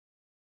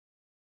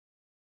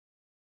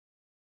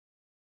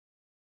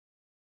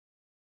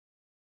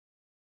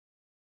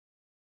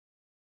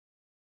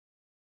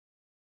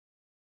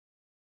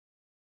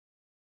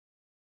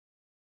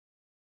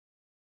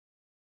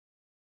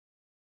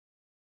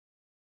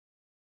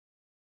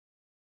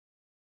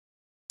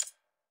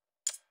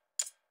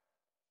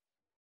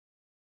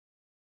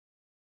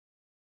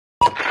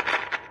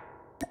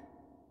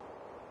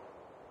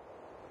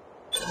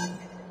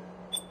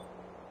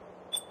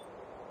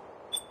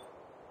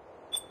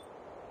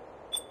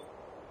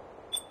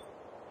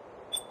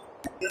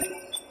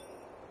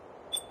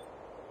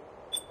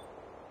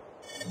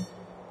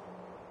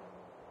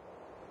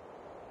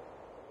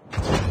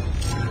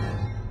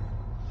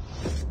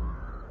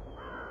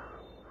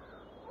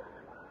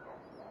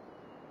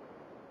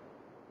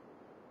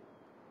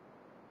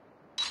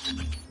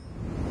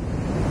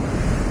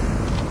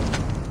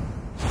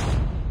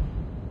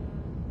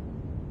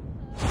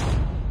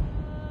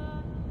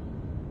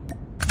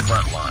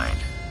Front line.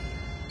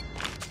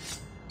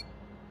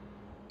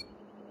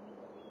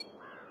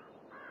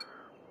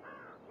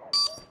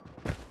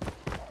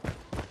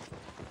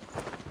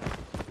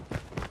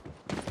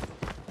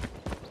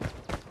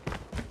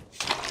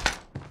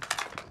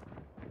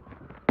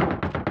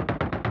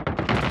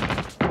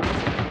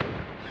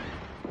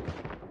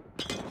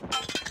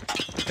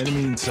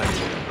 Enemy in sight.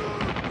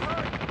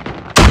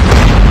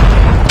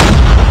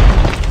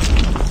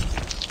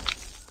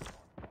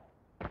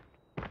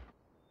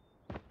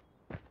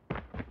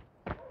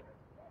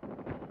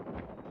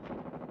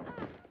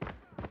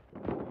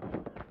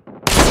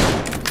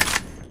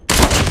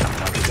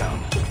 Target down.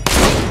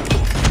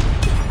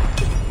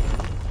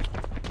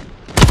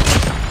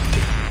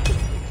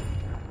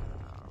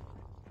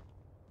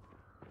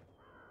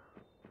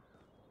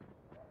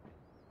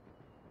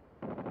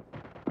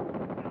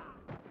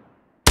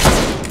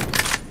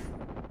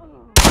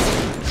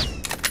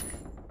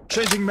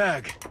 Changing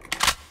mag.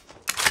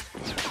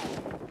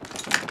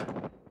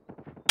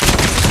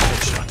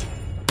 Headshot.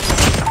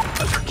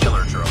 Hunter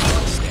killer drone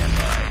on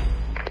standby.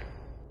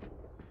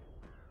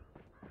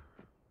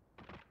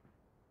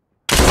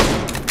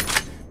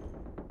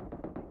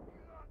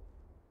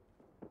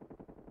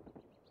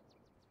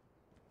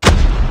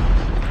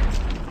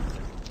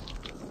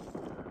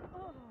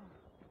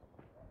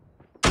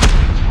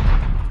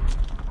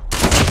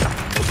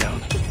 Go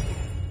down.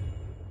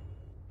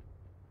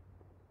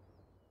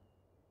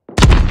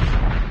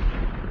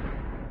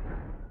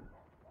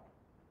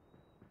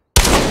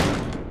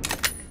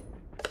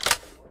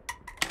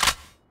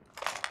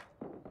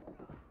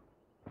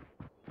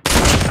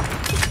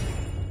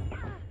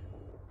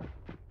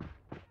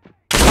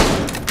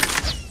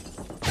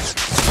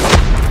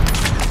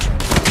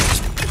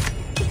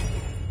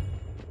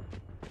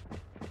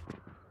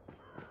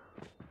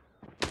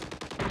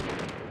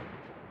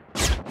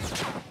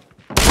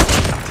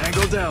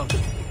 Tango down.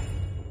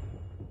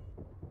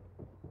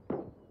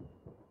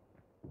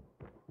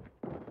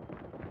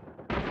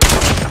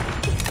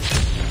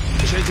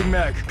 Changing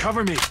mag.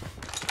 Cover me.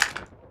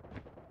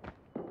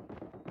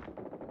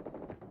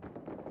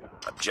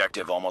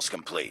 Objective almost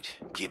complete.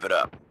 Keep it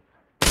up.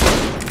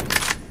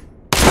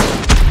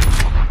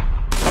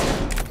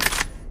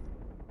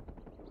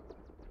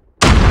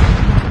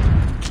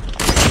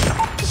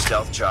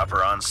 Stealth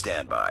chopper on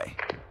standby.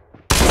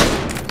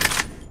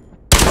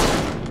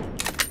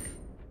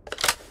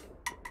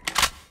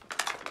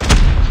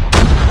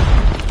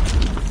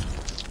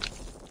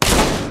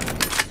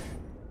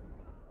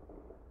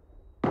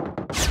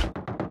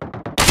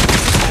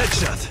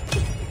 Headshot.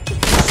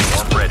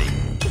 Swarm ready.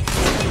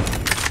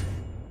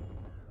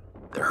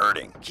 They're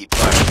hurting. Keep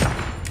fighting.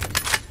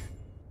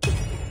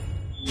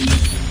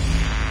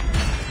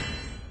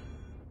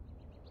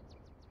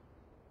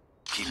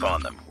 Keep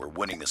on them. We're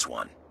winning this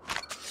one.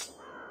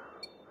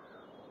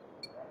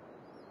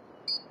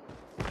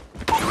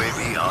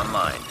 UAV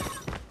online.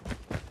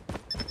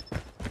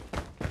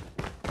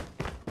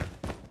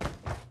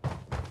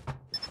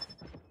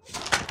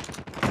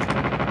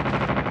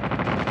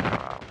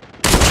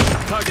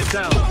 Target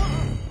down.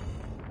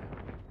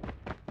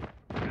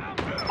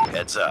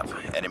 Heads up.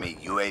 Enemy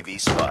UAV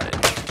spotted.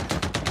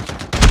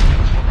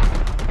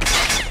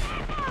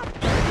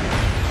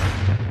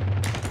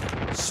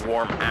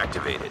 Swarm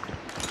activated.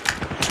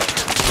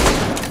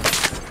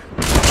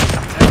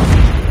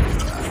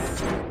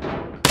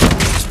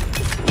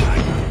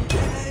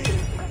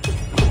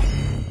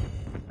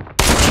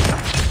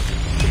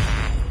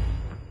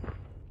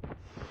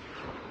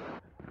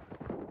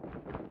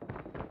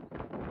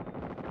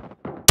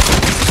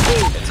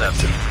 Heads up.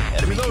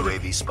 Enemy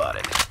UAV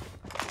spotted.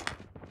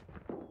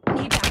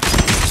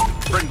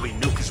 Friendly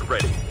nuke is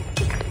ready.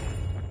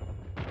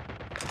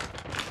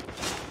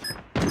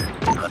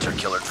 Hunter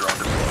killer drone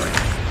deployed.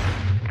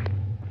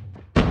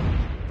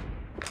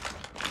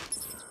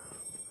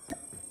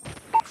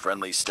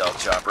 Friendly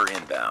stealth chopper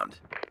inbound.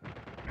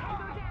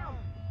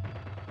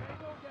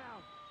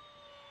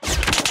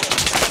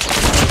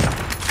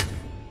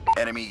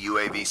 Enemy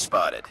UAV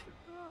spotted.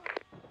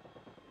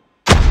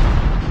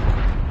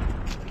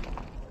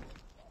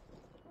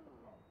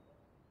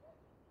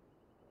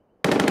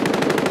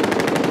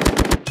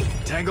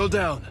 Tango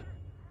down.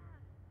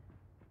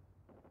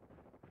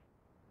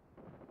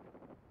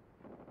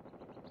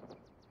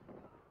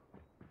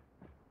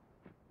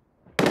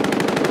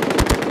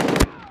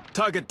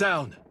 Target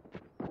down.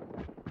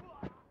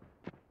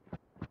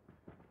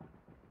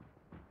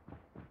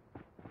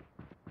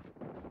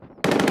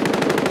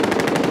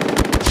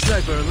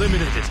 Sniper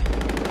eliminated.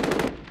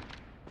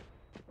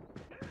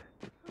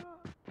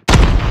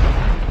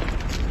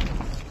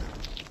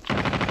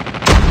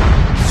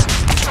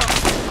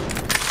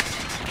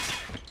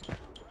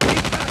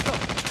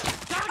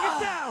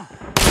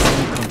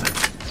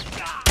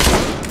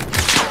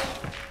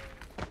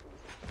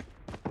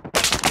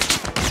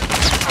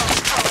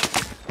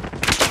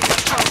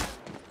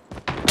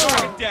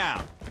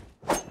 down.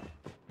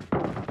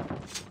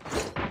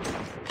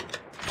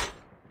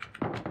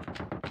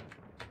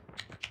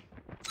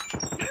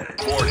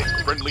 Warning,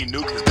 friendly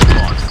nuke has been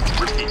launched.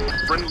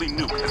 Repeat, friendly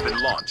nuke has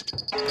been launched.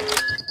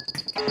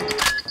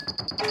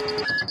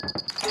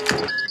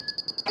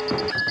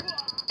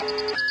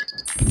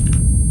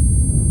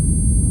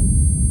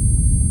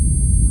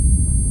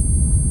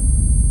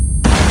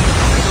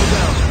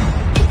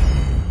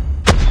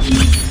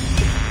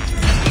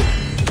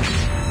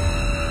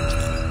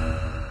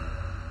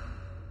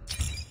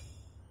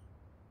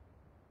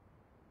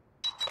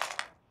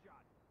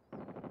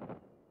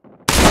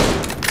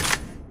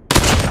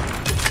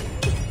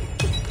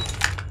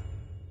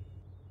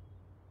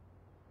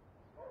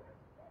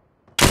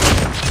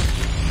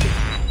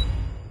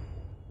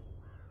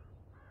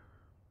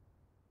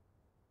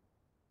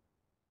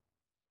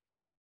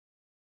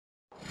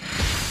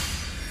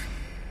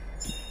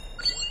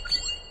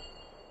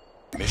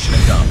 Mission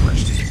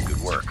accomplished.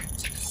 Good work.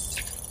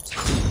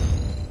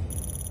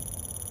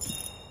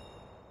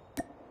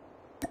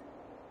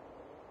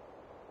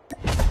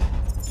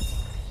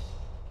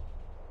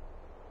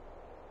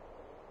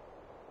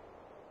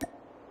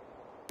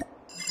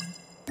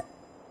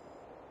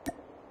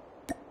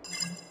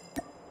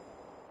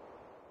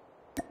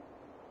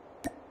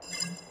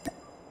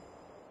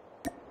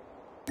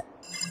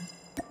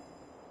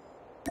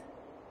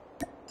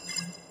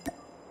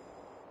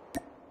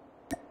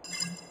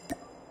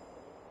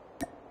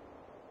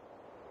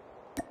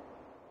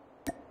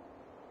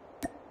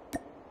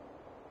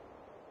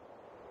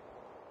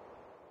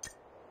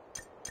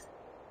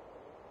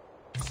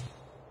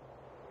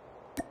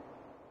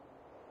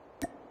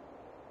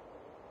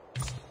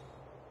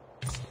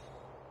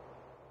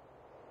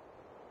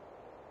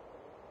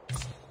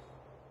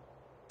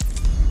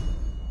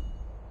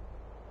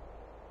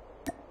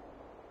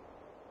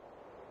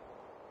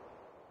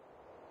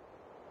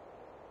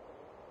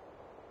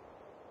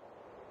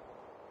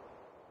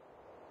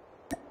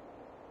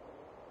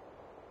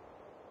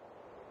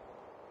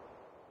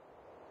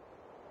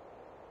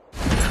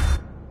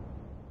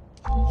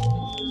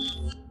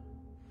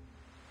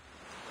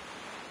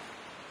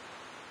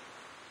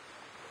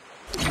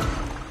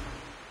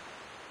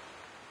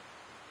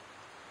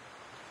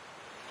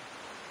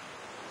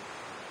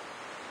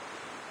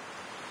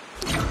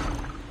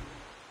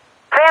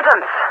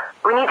 Phantoms,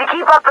 we need to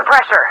keep up the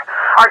pressure.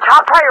 Our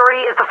top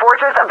priority is the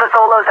fortress of the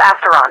Solos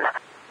Asteron.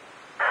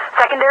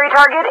 Secondary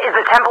target is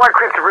the Templar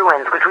Crypt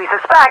ruins, which we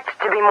suspect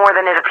to be more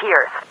than it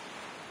appears.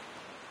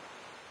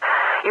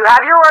 You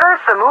have your orders,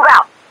 so move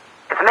out.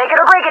 It's make it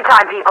or break it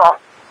time, people.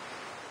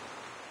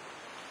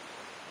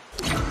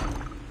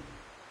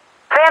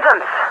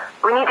 Phantoms,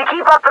 we need to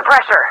keep up the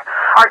pressure.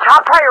 Our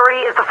top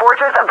priority is the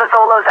fortress of the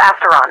Solos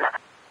Asteron.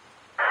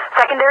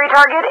 Secondary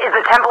target is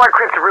the Templar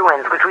Crypt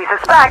ruins, which we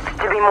suspect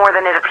to be more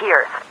than it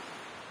appears.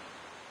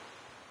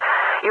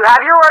 You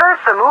have your orders,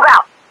 so move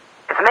out.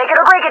 It's make it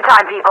or break it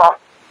time, people.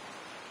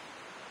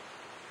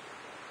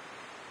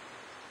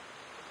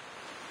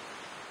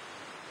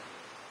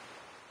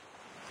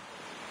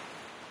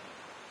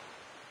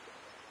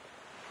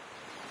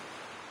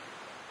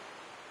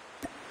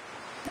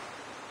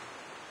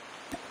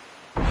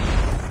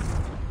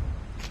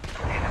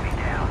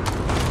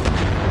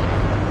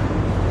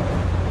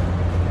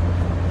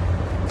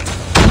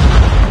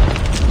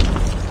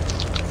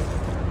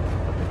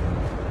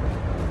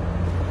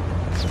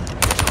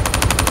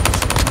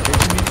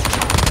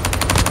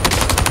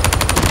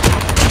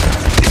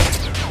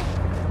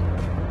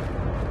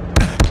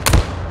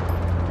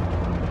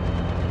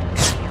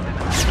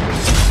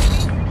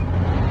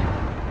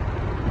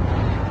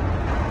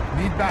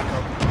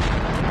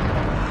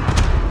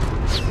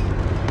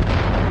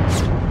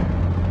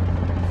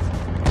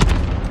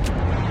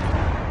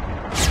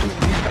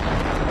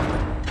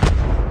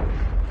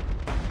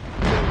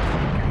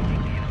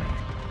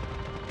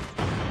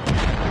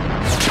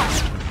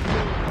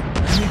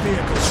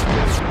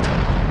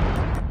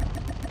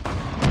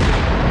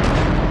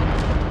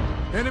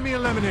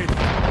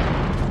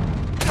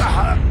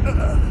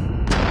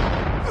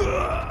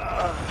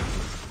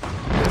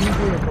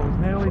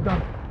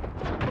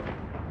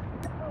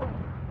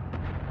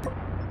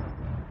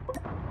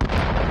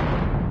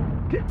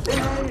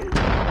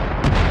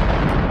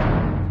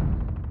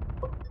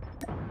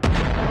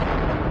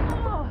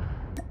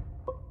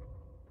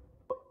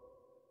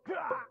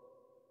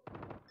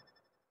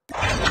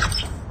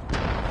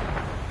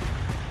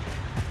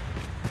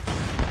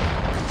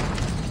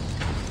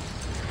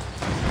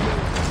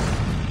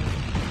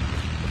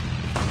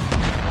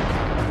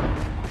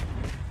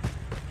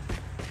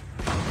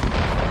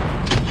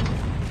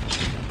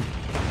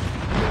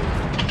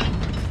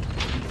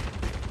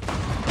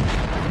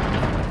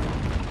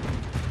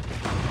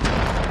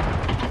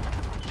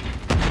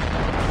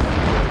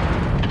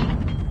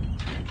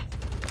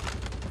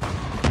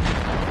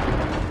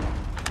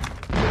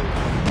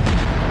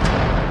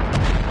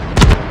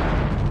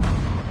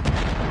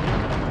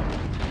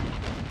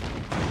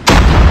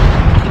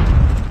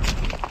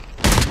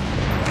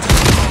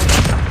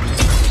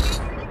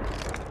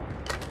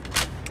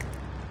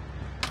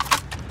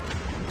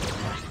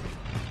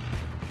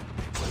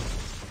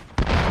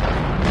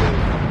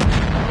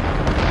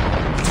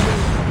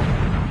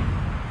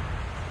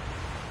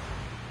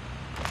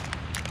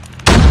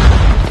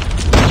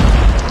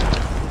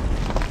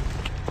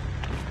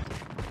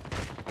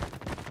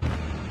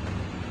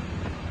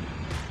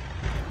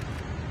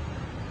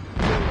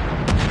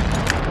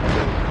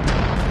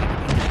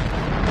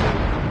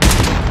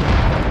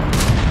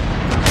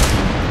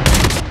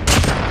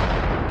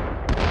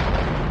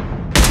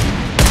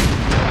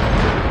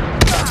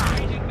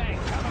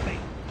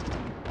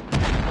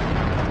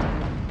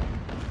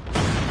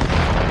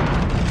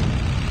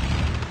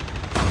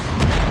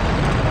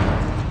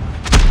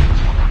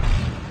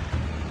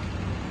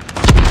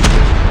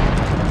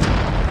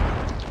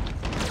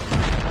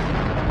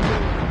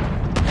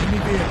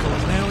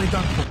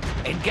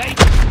 Engage.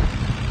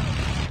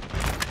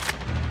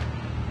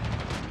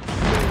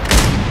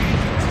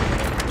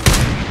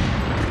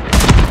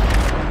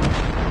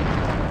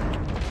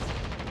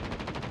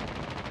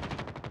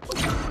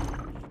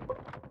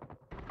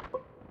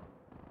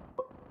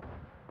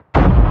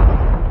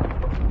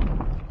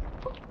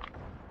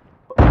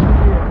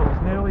 Vehicle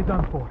is nearly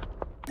done for.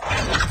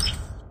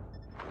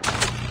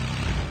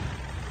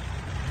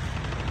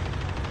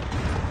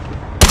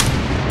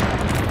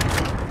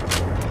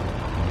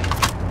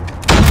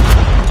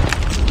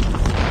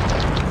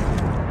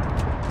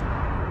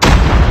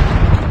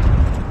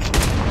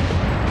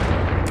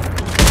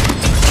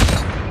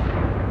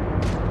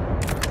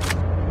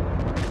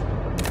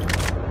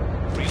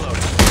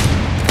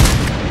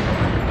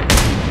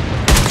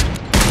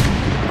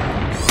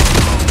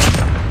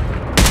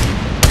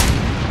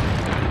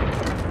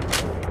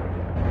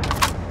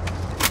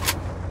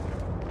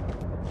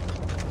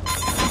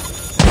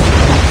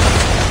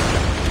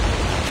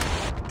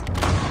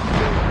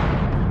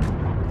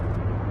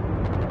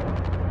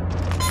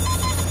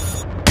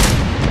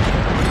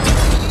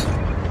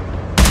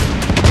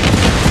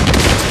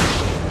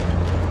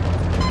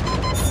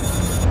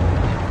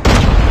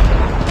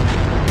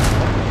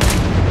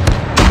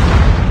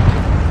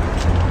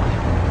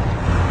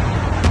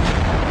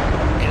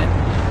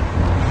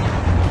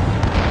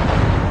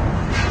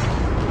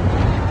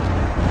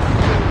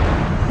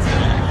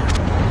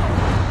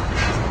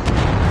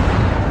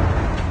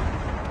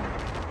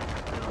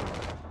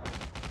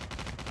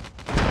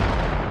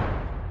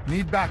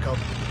 Need backup.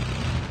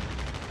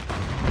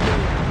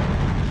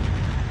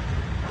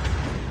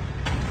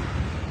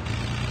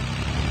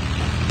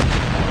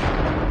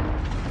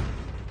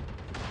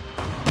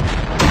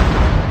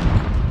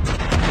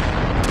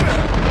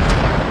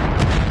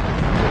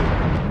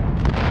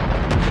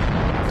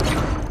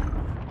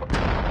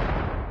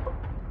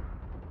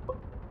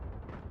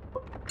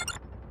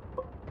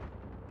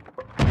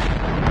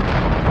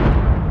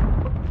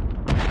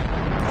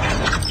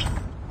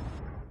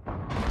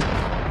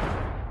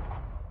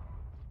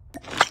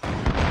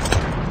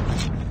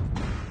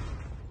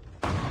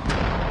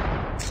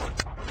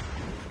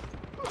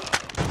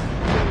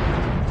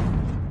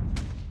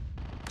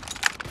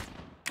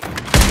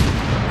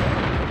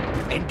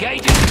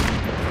 Engaging.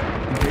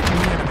 Engaging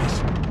the enemies.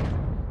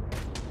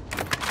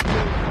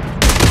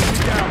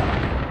 Enemy down.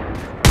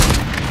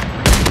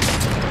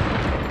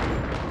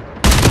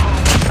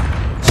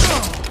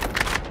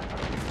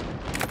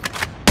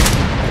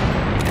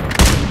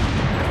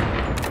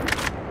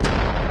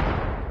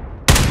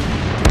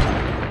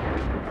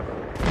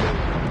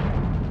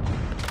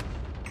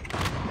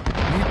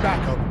 Need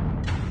backup.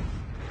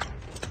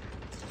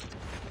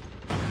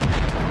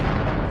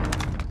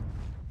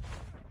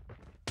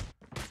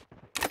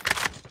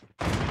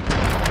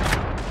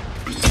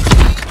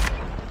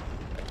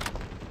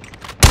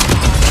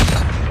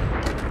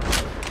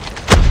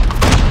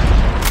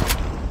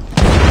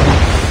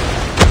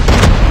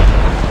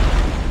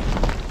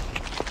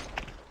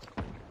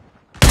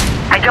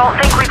 I don't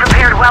think we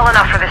prepared well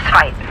enough for this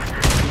fight.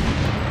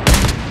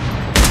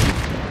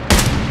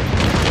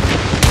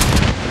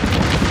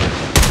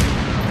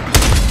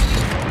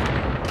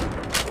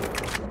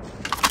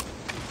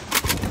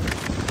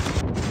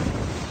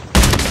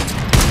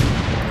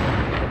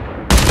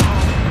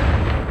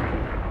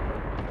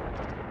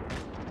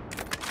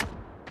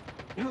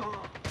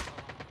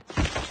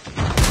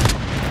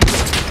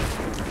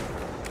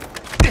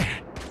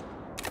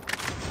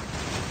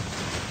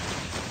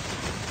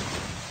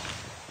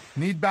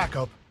 Need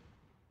backup.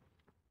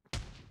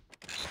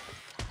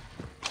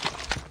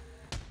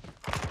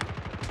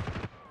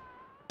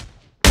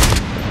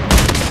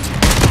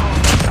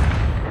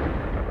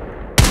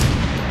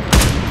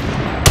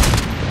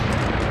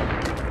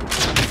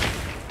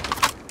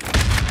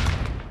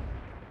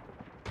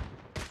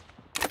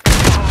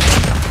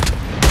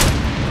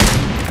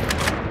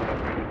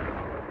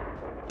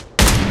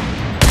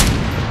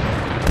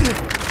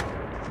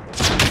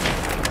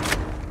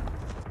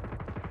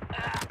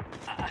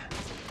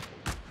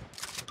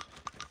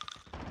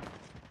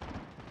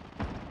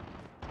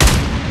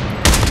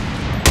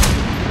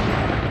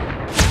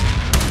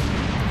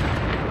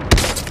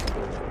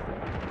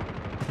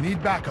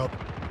 Need backup.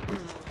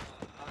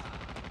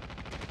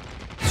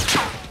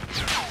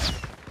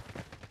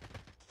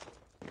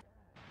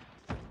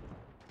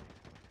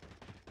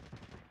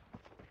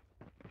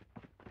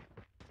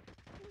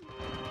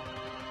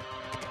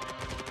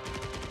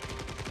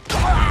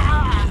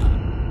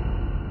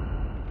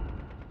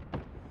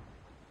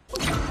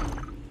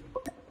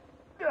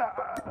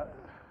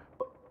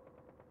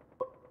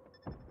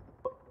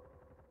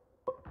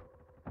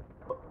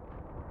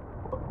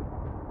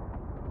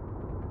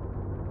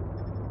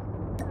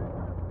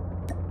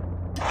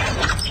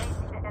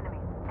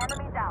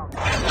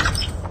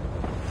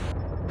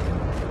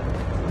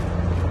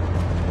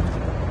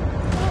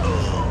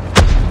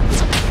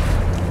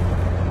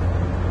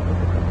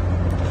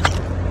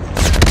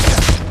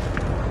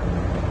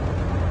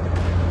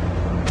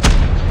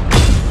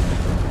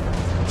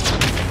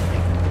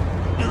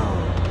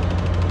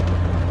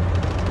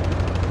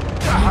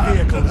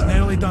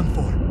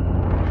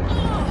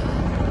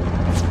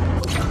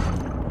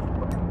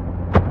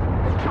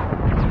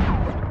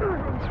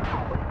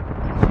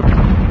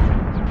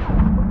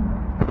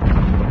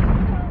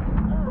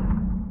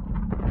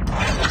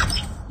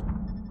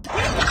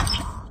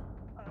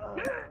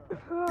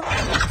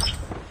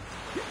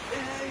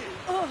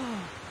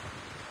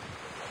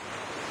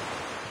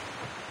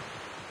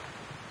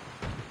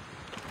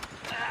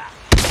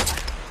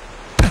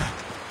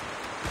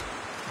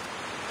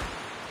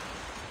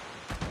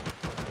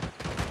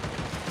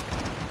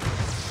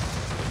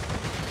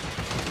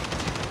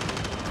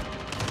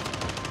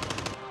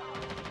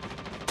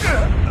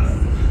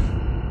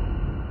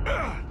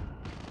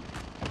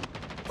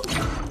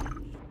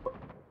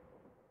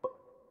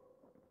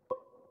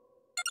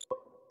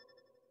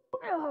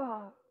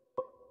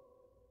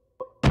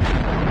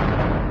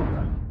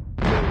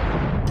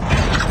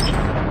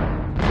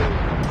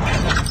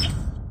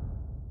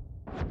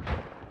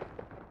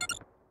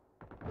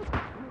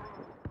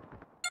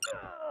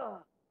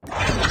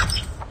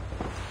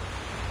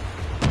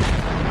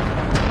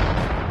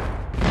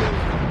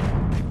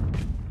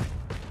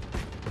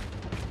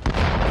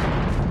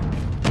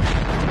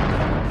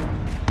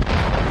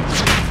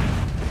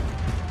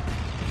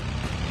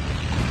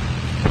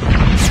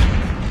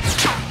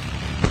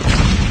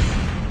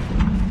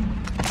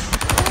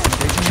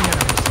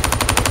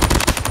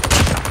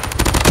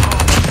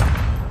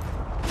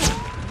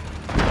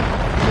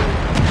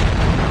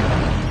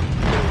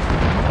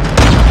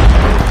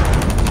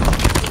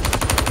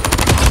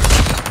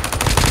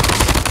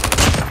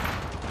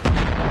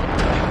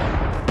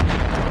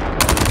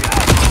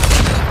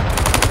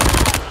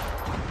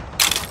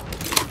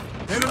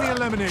 Enemy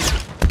eliminated.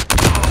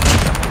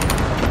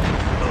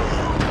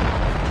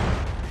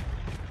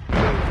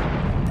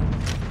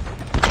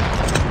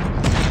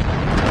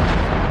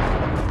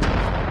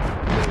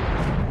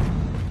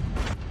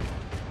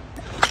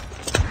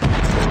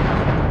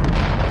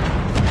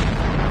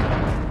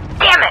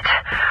 Damn it!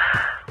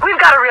 We've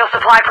got a real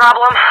supply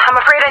problem. I'm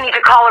afraid I need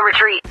to call a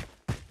retreat.